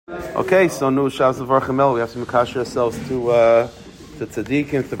Okay, so nu Shabbos Varchamel, we have to makash ourselves to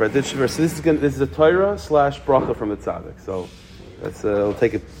tzaddikim, to Barditchever. So this is a Torah / bracha from the tzaddik. So we'll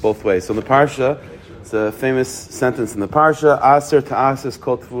take it both ways. So in the Parsha, it's a famous sentence in the Parsha, Aser ta'ases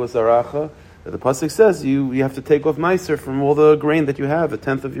kol tvuas aracha. The pasuk says you have to take off meiser from all the grain that you have, a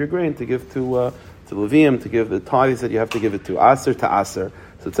tenth of your grain, to give to Levium, to give the tithes that you have to give it to. Aser ta'aser.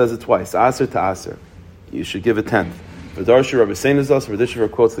 So it says it twice. Aser ta'aser. You should give a tenth. V'darshu Rabbi Seinazos,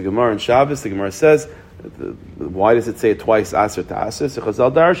 Radishavar quotes the Gemara in Shabbos. The Gemara says, why does it say it twice, aser ta'aser? So Chazal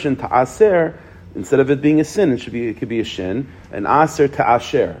darshan ta'aser, instead of it being a sin, it could be a shin. And aser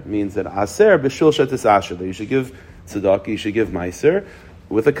ta'asher means that aser b'shul shetis asher, that you should give tzedakah, you should give meiser,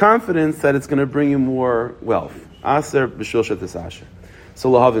 with the confidence that it's going to bring you more wealth. Aser b'shul shetis asher.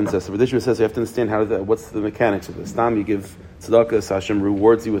 So Lahavin says, so Radishavar says you have to understand what's the mechanics of this. Tam, you give tzedakah, so Hashem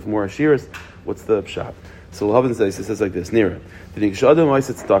rewards you with more ashiras. What's the pshat? So Lahavin says like this, Nira.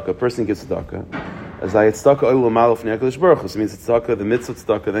 A person gives tzedakah. As I tzedakah oil malach from Hakadosh Baruch Hu. So it means tzedakah, the mitzvah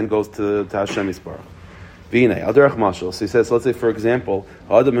tzedakah, then goes to Hashem Yisbarach. V'inei, al derech mashal. So he says, let's say for example,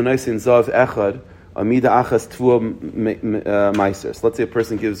 Adam menaisin zav echad, amida achas tvua meiser. So let's say a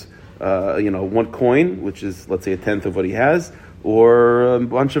person gives, 1 coin, which is, let's say, a tenth of what he has, or a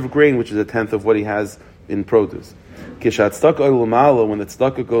bunch of grain, which is a tenth of what he has in produce. Kishat tzedakah oil malach, when the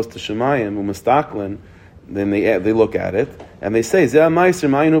tzedakah goes to Shemayim, u'mustaklen, then they look at it and they say, Zeh meiser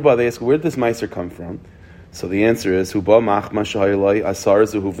ma'inu. They ask, where did this meiser come from? So the answer is, Huba machma shahayilai asar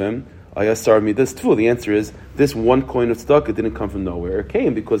zuhuvim ayasar midas tvu. The answer is, this 1 coin of tzedakah didn't come from nowhere. It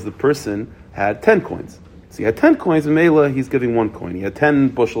came because the person had 10 coins. So he had 10 coins, and Mela, he's giving 1 coin. He had 10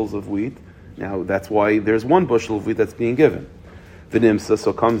 bushels of wheat. Now that's why there's 1 bushel of wheat that's being given. V'nimsa,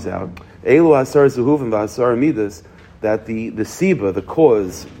 so comes out, Elu asar zuhuvim v'asar midas, that the siba, the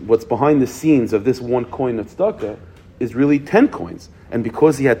cause, what's behind the scenes of this 1 coin of tzedakah is really 10 coins. And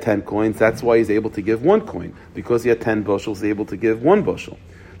because he had 10 coins, that's why he's able to give 1 coin. Because he had 10 bushels, he's able to give 1 bushel.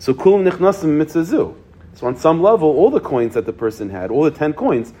 So kulam nichnasim mitzvah. So on some level, all the coins that the person had, all the 10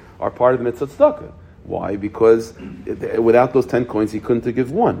 coins, are part of the mitzvah tzedakah. Why? Because without those 10 coins, he couldn't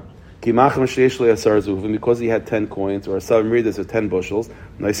give 1. Because he had 10 coins, or a savamridas of 10 bushels,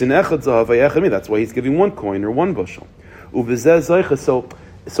 that's why he's giving 1 coin or 1 bushel.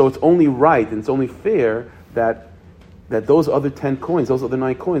 So it's only right and it's only fair that those other 10 coins, those other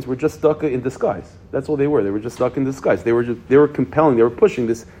 9 coins, were just stuck in disguise. That's all they were. They were just stuck in disguise. They were compelling. They were pushing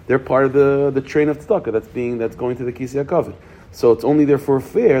this. They're part of the train of tzedakah that's going to the Kisei HaKavod. So it's only therefore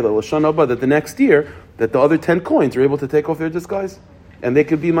fair that L'Shana Haba, that the next year that the other 10 coins are able to take off their disguise. And they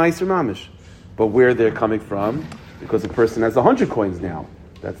could be Meiser Mamish. But where they're coming from, because the person has 100 coins now,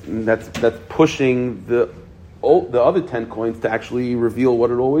 that's pushing the other 10 coins to actually reveal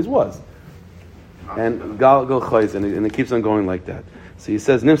what it always was. And Gal Chayz, and it keeps on going like that. So he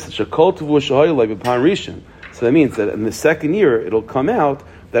says, so that means that in the second year, it'll come out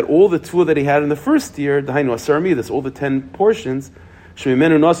that all the tvua that he had in the first year, all the 10 portions,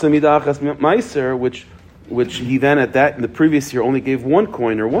 which he then in the previous year only gave 1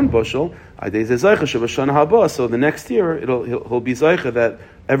 coin or 1 bushel. So the next year he'll be zaycha that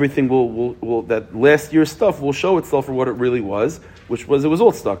everything will that last year's stuff will show itself for what it really was, which was it was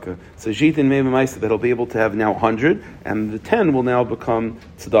all tzedakah. So jitin meimaiser that he'll be able to have now 100, and the 10 will now become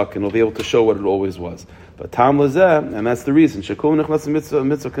tzedakah, and he'll be able to show what it always was. But tam lazeh, and that's the reason shekum nechnas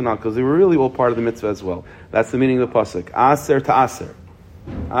mitzvah kanal, because they were really all part of the mitzvah as well. That's the meaning of the pasuk. Aser ta'aser.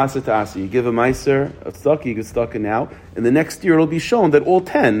 Aser ta'aser. You give a meiser of tzedakah, you give tzedakah now, and the next year it'll be shown that all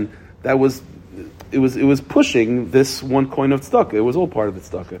 10 it was pushing this 1 coin of tzedakah. It was all part of the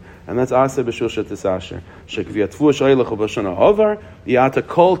tzedakah, and that's aser b'shul shetis asher. Shekviyatvu shaylach b'shana havar yata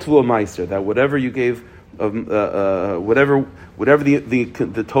kol tvu meiser. That whatever you gave, whatever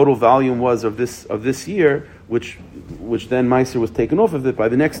the total volume was of this year, which then meiser was taken off of it. By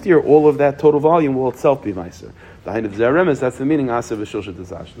the next year, all of that total volume will itself be meiser. The height of Zeremes, that's the meaning, Aser V'Shul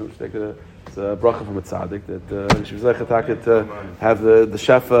Shetis Asher. It's a bracha from a tzaddik, that she was like to have the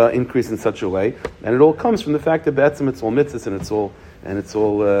shefa increase in such a way. And it all comes from the fact that Be'etzim it's all mitzvahs, and it's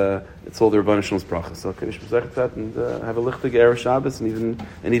all the Rebbeinu Shalom's bracha. So Kedushas B'Zechat, and have a lichtig Erev Shabbos, and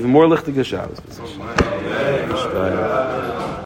even more lichtig Shabbos.